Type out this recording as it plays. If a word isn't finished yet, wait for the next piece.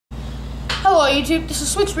Hello YouTube, this is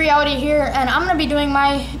Switch Reality here, and I'm going to be doing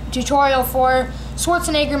my tutorial for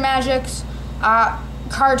Schwarzenegger Magic's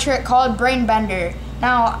card trick called Brain Bender.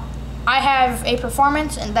 Now, I have a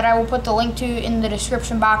performance that I will put the link to in the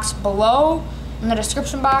description box below, and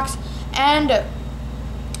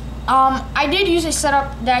I did use a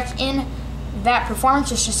setup deck in that performance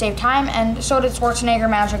just to save time, and so did Schwarzenegger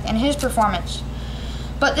Magic in his performance.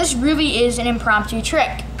 But this really is an impromptu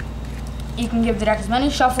trick. You can give the deck as many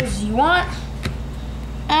shuffles as you want,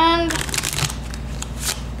 and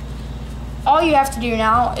all you have to do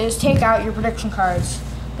now is take out your prediction cards.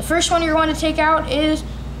 The first one you're going to take out is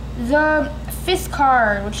the 5th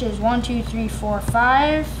card, which is 1, 2, 3, 4,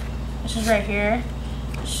 5. This is right here.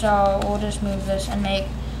 So we'll just move this and make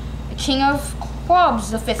the King of Clubs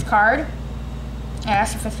the 5th card. Yeah,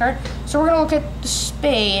 that's the 5th card. So we're going to look at the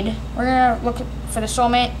spade. We're going to look for the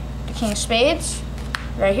soulmate, the King of Spades,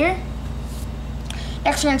 right here.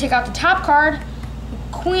 Next, you're going to take out the top card, the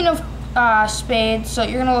Queen of Spades. So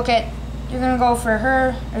you're going to go for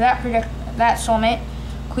her, or that soulmate,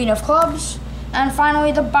 Queen of Clubs. And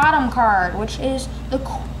finally, the bottom card, which is the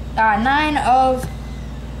 9 of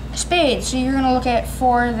Spades. So you're going to look at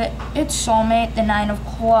for its soulmate, the 9 of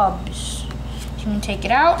Clubs. You can take it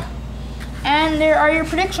out. And there are your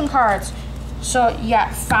prediction cards. So you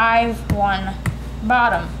got 5, 1,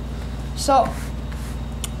 bottom. So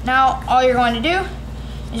now all you're going to do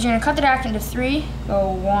is you're going to cut the deck into 3. Go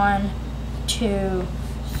 1, 2,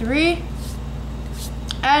 3.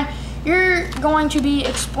 And you're going to be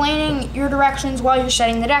explaining your directions while you're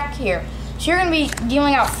setting the deck here. So you're going to be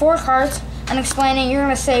dealing out 4 cards and explaining. You're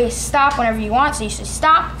going to say stop whenever you want. So you say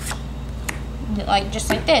stop, just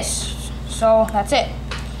like this. So that's it.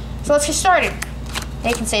 So let's get started.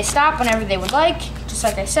 They can say stop whenever they would like. Just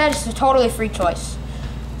like I said, it's a totally free choice.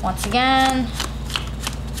 Once again,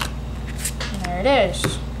 there it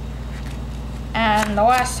is. And the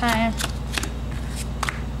last time.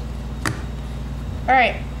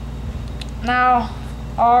 Alright. Now,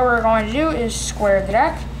 all we're going to do is square the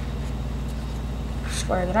deck.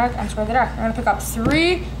 Square the deck and square the deck. We're going to pick up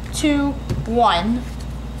 3, 2, 1.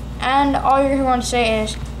 And all you're going to say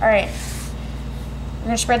is, alright, we're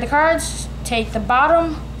going to spread the cards. Take the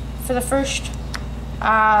bottom for the first,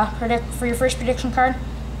 for your first prediction card.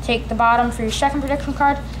 Take the bottom for your second prediction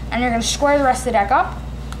card. And you're going to square the rest of the deck up.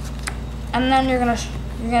 And then you're gonna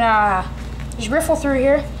just riffle through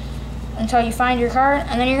here until you find your card,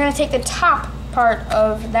 and then you're gonna take the top part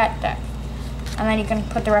of that deck, and then you can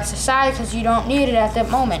put the rest aside because you don't need it at that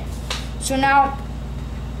moment. So now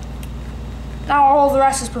all the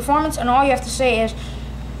rest is performance, and all you have to say is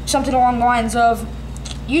something along the lines of,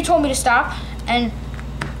 "You told me to stop," and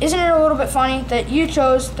isn't it a little bit funny that you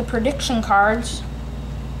chose the prediction cards?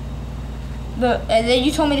 That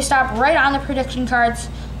you told me to stop right on the prediction cards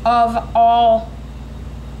of all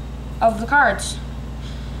of the cards.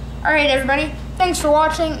 Alright everybody, thanks for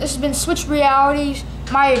watching. This has been Switch Realities,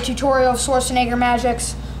 my tutorial of Schwarzenegger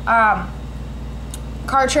Magic's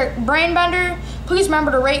card trick Brain Bender. Please remember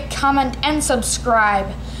to rate, comment, and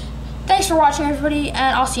subscribe. Thanks for watching everybody,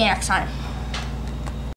 and I'll see you next time.